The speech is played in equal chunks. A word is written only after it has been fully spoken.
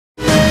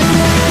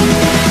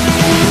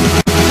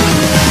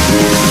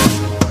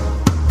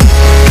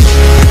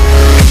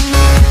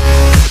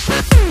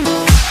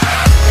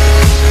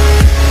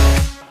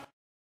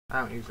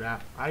use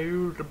that. I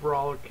use the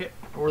brawler kit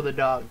or the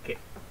dog kit.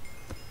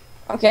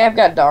 Okay, I've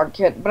got dog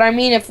kit, but I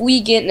mean, if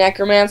we get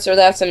necromancer,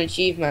 that's an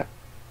achievement.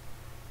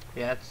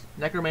 Yeah, it's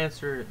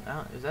necromancer.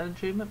 Is that an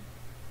achievement?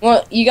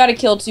 Well, you got to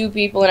kill 2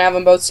 people and have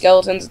them both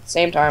skeletons at the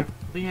same time.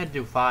 I think you had to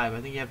do 5.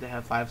 I think you have to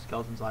have 5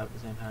 skeletons alive at the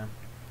same time.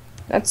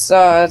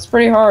 That's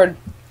pretty hard.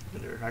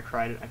 I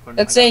tried it. I couldn't.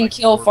 That's saying like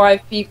kill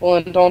 5 people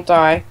and don't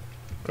die,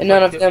 and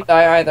none of them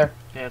die either.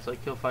 Yeah, it's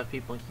like kill 5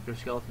 people and keep your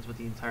skeletons with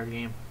the entire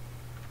game.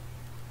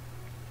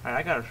 Alright,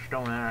 I got a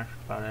stone axe.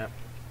 About it.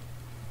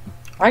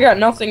 I got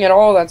nothing at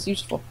all that's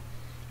useful.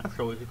 That's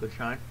always a good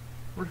sign.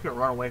 We're just gonna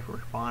run away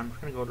from spawn.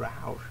 We're gonna go to a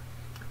house.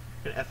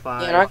 Get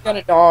F5. Yeah, and I've got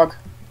a dog.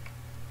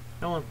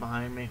 No one's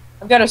behind me.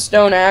 I've got a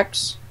stone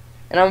axe,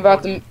 and I'm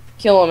about to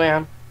kill a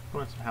man.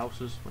 Going to some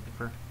houses, looking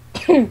for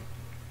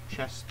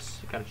chests.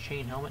 Got a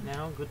chain helmet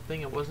now. Good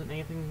thing it wasn't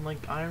anything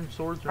like iron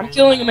swords or I'm anything.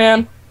 killing a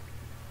man.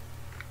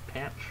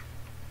 Pants.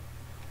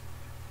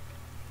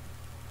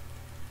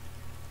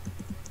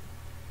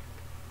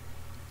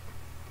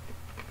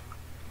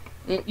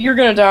 You're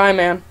gonna die,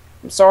 man.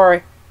 I'm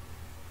sorry.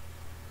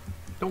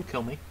 Don't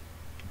kill me.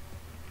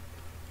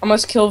 I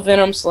must kill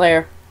Venom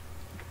Slayer.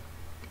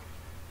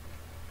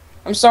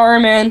 I'm sorry,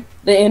 man.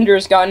 The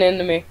Ender's gotten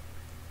into me.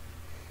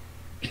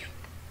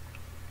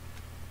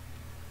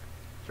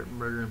 Certain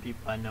murdering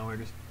people I know are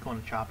just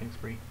going to chopping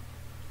spree.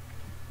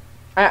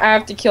 I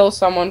have to kill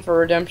someone for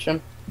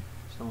redemption.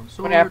 Stone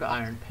sword,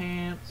 iron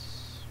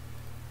pants,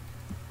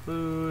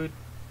 food,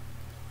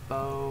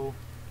 bow.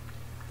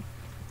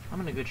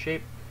 I'm in a good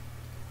shape.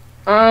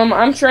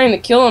 I'm trying to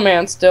kill a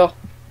man still.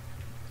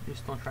 You're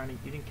still trying to.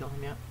 You didn't kill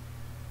him yet?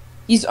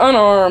 He's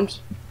unarmed.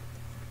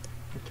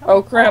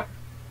 Oh crap.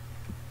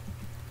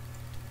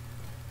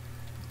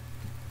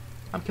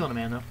 I'm killing a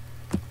man though.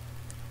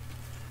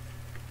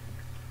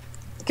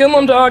 Kill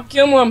him, dog.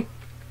 Kill him.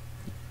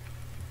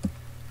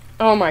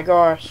 Oh my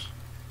gosh.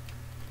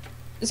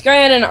 This guy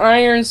had an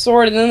iron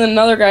sword, and then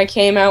another guy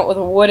came out with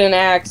a wooden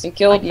axe and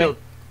killed me.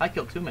 I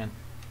killed 2 men.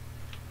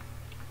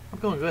 I'm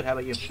going good. How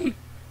about you?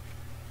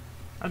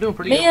 I'm doing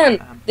pretty good.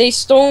 Man, they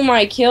stole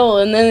my kill,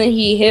 and then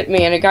he hit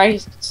me, and a guy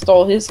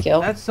stole his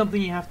kill. That's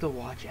something you have to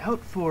watch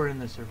out for in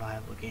the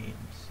survival games.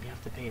 You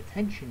have to pay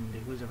attention to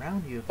who's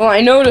around you. Well,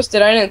 I noticed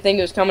it. I didn't think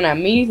it was coming at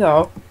me,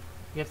 though.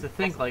 You have to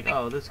think like,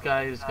 oh, this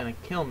guy is gonna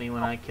kill me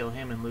when I kill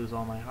him and lose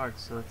all my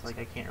hearts, so it's like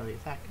I can't really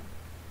attack him.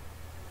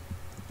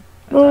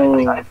 That's what I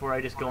think before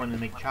I just go in and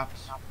make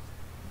chops.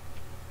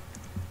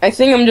 I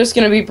think I'm just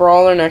gonna be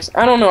brawler next.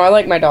 I don't know. I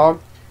like my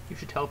dog. You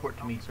should teleport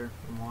to me, sir,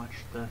 and watch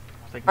the.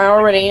 I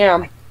already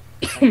am.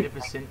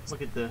 Magnificent.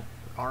 Look at the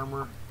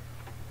armor.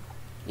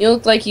 You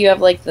look like you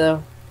have like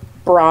the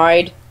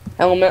bride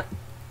helmet.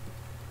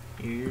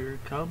 Here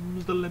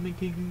comes the Lemon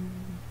King.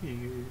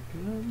 Here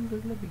comes the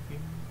Lemon King.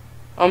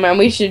 Oh man,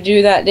 we should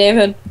do that,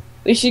 David.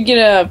 We should get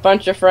a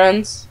bunch of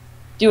friends.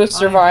 Do a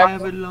survival. I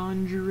have a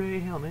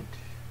lingerie helmet.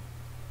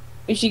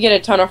 We should get a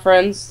ton of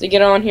friends to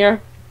get on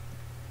here.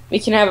 We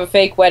can have a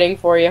fake wedding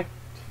for you.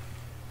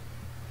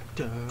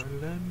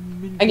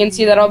 I can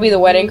see that I'll be the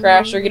wedding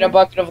crasher, get a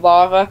bucket of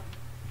lava.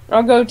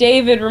 I'll go,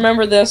 David,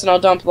 remember this, and I'll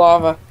dump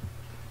lava.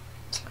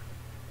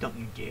 Don't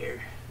you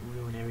dare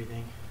ruin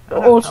everything.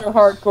 Ultra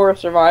hardcore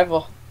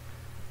survival.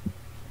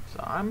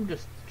 So I'm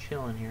just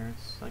chilling here.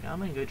 It's like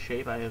I'm in good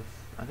shape. I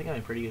think I'm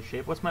in pretty good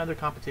shape. What's my other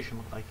competition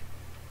look like?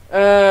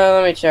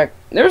 Let me check.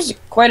 There's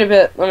quite a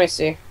bit. Let me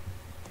see.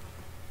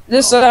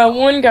 This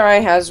one guy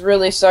has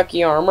really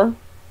sucky armor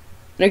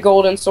and a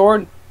golden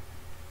sword.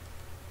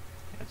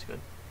 That's good.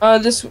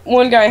 This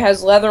one guy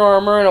has leather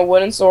armor and a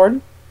wooden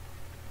sword.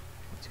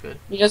 That's good.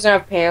 He doesn't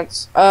have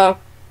pants.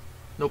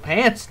 No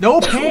pants.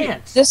 No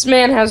pants. This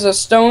man has a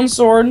stone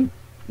sword,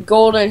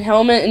 golden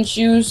helmet and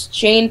shoes,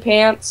 chain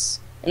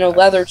pants, and a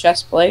leather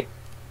chest plate.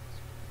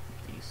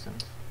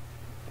 Decent.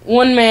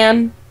 One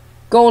man,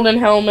 golden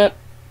helmet,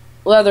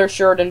 leather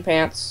shirt and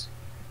pants,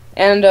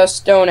 and a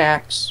stone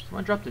axe.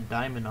 Someone dropped a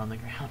diamond on the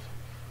ground.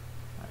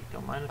 I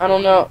don't mind. I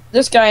don't know.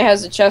 This guy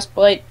has a chest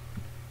plate,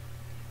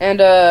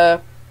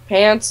 and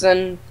pants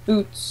and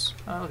boots.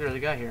 Oh, look, there's a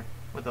guy here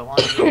with a line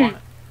on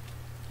it.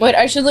 Wait,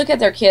 I should look at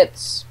their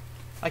kits.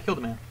 I killed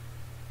a man.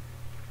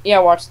 Yeah,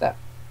 watch that.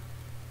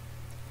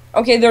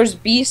 Okay, there's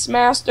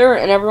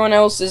Beastmaster, and everyone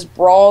else is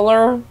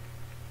Brawler.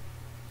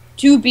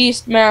 2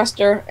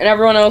 Beastmaster, and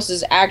everyone else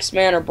is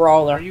Axeman or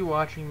Brawler. Are you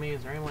watching me?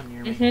 Is there anyone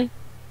near me? And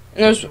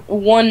there's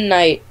 1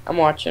 knight I'm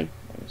watching.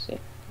 Let me see.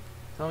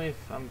 Tell me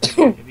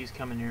if he's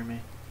coming near me.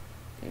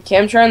 Okay,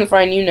 I'm trying to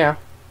find you now.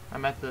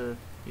 I'm at the.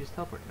 He's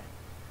teleporting me.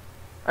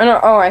 I know.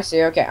 Oh, I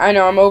see. Okay, I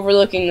know. I'm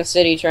overlooking the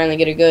city, trying to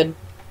get a good.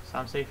 So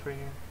I'm safe right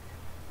here.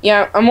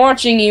 Yeah, I'm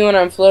watching you, and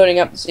I'm floating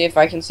up to see if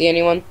I can see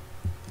anyone.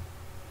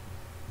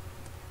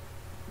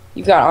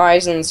 You've got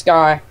eyes in the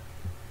sky.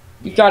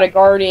 You've got a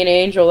guardian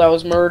angel that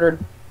was murdered.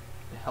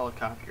 The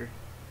helicopter.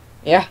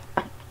 Yeah.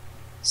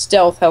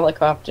 Stealth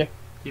helicopter.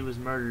 He was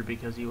murdered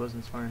because he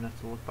wasn't smart enough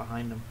to look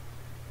behind him.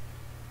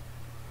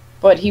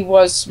 But he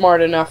was smart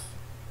enough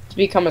to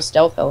become a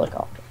stealth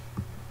helicopter.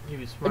 He'd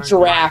be A smart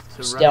giraffe enough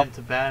to still. run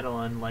into battle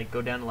and like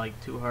go down to like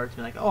 2 hearts and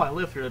be like, oh, I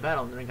lived through the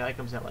battle, and then the guy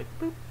comes out like,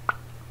 boop.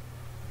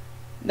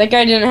 That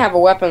guy didn't have a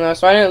weapon though,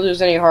 so I didn't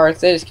lose any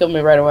hearts. They just killed me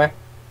right away.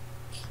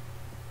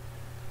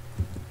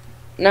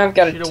 Now I've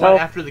got to Should've tell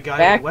went after the guy with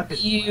back the weapon.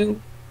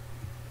 you.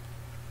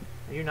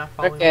 You're not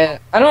following Okay, me?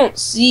 I don't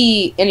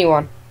see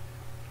anyone.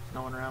 There's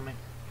no one around me.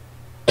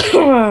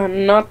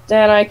 Not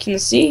that I can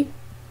see.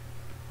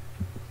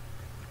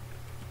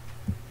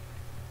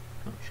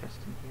 No chest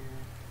in here.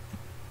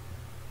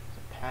 There's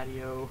a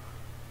patio.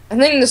 I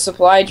think the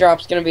supply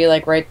drop's gonna be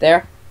like right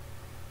there.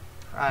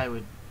 I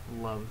would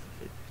love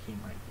if it came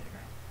right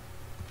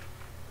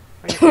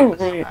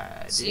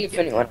there. See if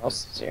anyone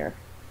else is here.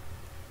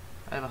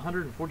 I have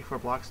 144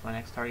 blocks to my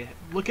next target.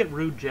 Look at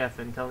Rude Jeff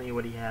and tell me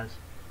what he has.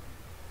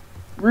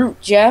 Root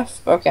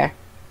Jeff? Okay.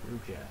 Rude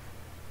Jeff.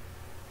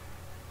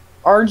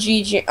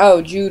 RGG.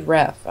 Oh, Jude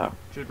Ref. Oh.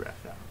 Jude Ref,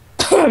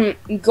 yeah.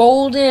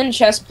 Golden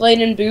chest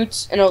plate and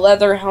boots and a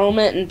leather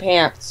helmet and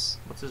pants.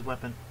 What's his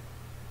weapon?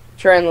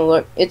 Trying to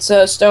look. It's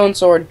a stone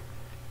sword.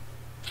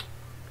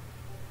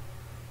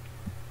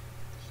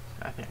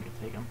 I think I can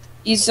take him.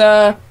 He's,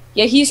 yeah,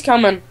 he's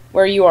coming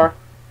where you are.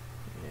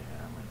 Yeah,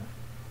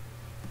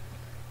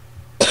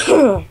 I'm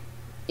gonna...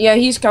 Yeah,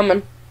 he's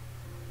coming.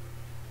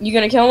 You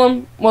gonna kill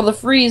him? Well, the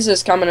freeze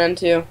is coming in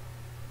too.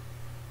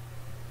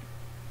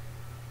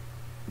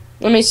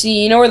 Let me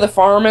see. You know where the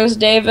farm is,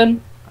 David?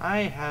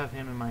 I have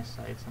him in my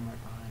sights. I'm right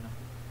behind him.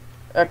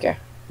 Okay.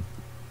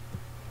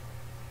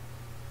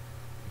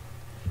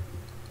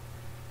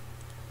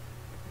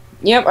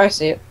 Yep, I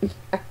see it.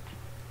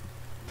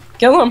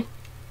 Kill him.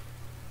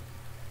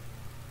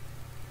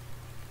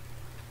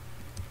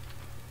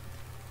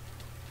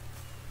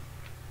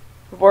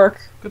 Good work.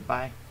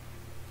 Goodbye.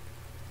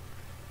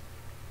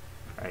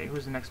 Alright,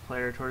 who's the next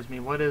player towards me?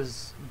 What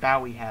does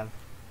Bowie have?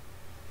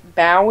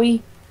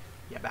 Bowie.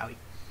 Yeah, Bowie.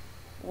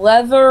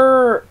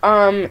 Leather,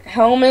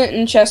 helmet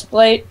and chest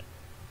plate,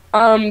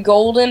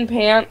 golden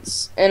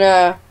pants,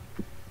 and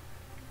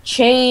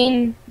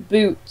chain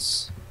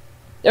boots.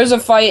 There's a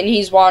fight and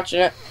he's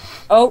watching it.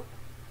 Oh,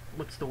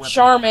 What's the weapon?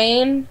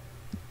 Charmaine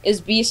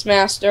is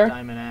Beastmaster.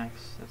 Diamond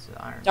axe. That's an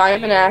iron.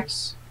 Diamond sword.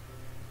 axe.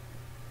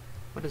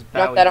 What does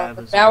Knock Bowie that have?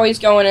 out. as Bowie's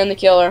a- going in the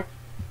killer.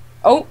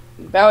 Oh,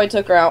 Bowie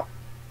took her out.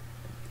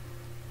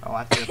 Oh,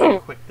 I think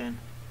that's quick then.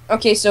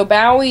 Okay, so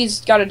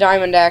Bowie's got a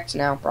diamond axe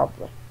now,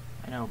 probably.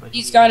 I know, but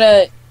He's got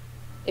a...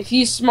 If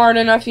he's smart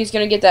enough, he's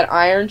gonna get that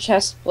iron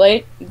chest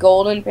plate,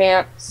 golden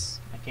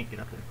pants. I can't get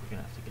up there quick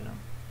enough to get him.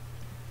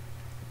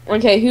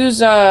 Okay,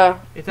 who's, It's who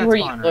at are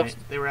spawn, you? right?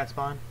 They were at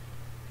spawn?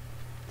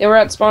 They were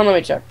at spawn, let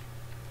me check.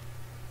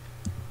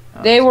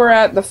 Oh, They that's were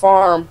spawn. at the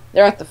farm.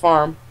 They're at the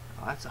farm.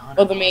 Oh, that's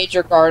 100 Oh, the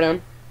major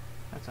garden.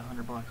 That's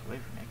 100 blocks away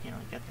from me. I can't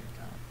really get there in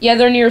time. Yeah,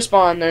 they're near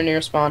spawn. They're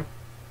near spawn.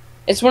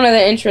 It's one of the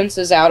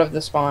entrances out of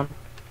the spawn.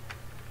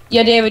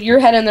 Yeah, David, you're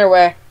heading their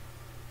way.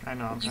 I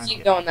know, I'm You trying to keep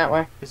get... going that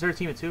way. Is there a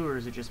team of 2 or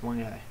is it just one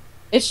guy?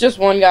 It's just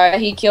one guy.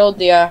 He killed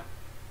the,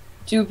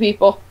 2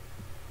 people.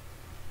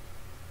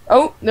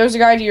 Oh, there's a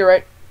guy to your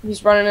right.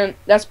 He's running in.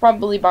 That's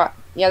probably bot.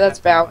 Yeah, that's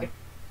Bowie.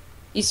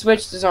 He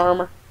switched his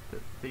armor.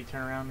 Did he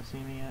turn around to see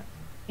me yet?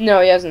 No,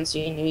 he hasn't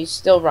seen you. He's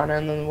still running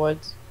in the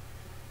woods.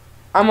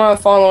 I'm,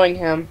 following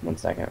him. 1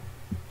 second.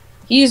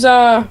 He's,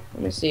 let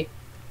me see.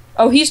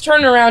 Oh, he's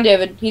turning around,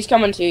 David. He's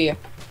coming to you.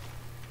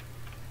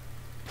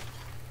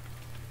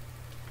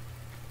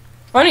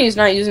 Funny he's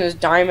not using his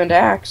diamond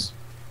axe.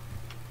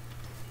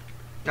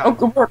 Got Oh, him.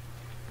 good work.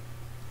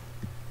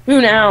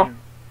 Who now?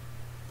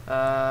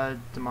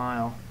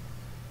 Demile.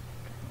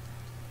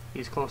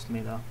 He's close to me,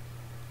 though.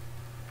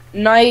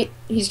 Knight.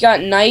 He's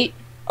got Knight.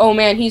 Oh,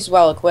 man, he's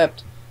well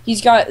equipped.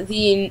 He's got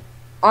the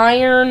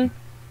iron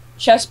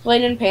chest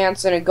plate and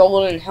pants and a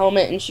golden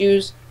helmet and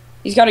shoes.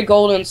 He's got a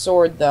golden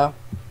sword, though.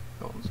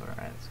 Golden sword,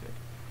 alright, that's good.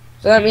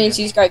 So that means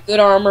he's got good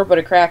armor, but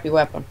a crappy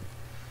weapon.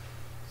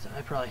 So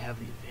I probably have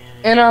the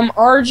advantage. And,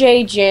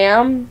 RJ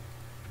Jam.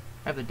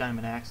 I have the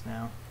diamond axe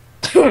now.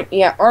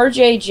 Yeah,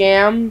 RJ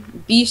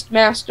Jam,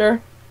 Beastmaster,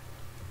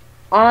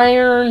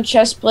 iron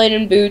chestplate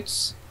and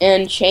boots,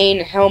 and chain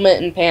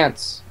helmet and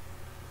pants.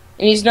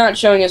 And he's not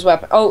showing his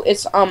weapon. Oh,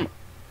 it's, I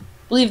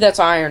believe that's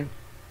iron.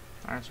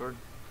 Iron sword.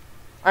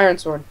 Iron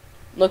sword.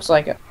 Looks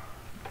like it.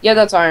 Yeah,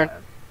 that's iron.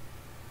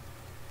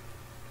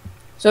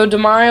 So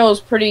Demile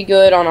is pretty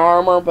good on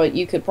armor, but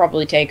you could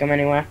probably take him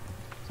anyway.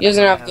 He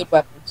doesn't have good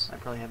weapons. I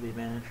probably have the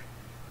advantage.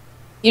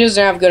 He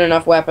doesn't have good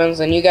enough weapons,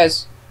 and you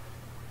guys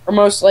are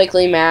most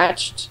likely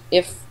matched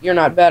if you're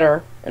not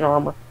better in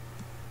armor.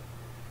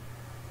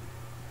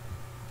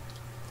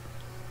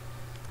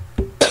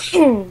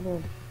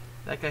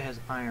 That guy has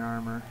iron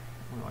armor.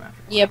 I'm going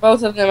after him. Yeah,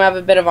 both of them have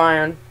a bit of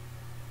iron.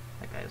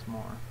 That guy has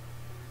more.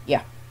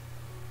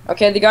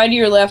 Okay, the guy to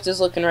your left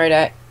is looking right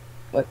at...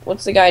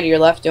 What's the guy to your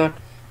left doing?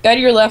 Guy to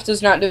your left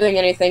is not doing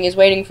anything. He's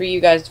waiting for you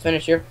guys to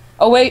finish here.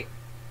 Oh, wait.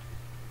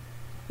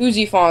 Who's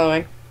he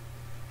following?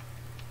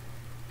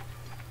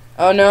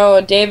 Oh,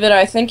 no, David,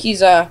 I think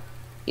he's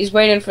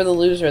waiting for the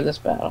loser of this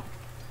battle.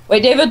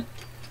 Wait, David?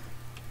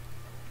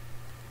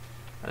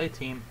 Are they a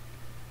team?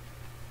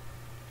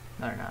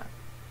 No, they're not.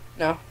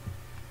 No.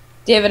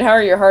 David, how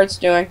are your hearts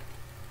doing?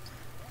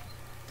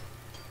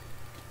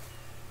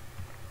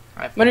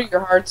 What are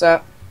your hearts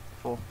at?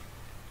 Full.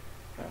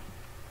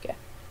 Okay.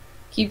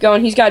 Keep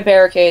going. He's got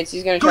barricades.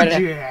 He's gonna try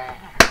to. Yeah.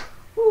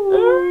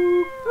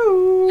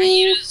 And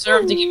you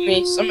deserve to give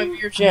me some of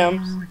your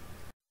gems.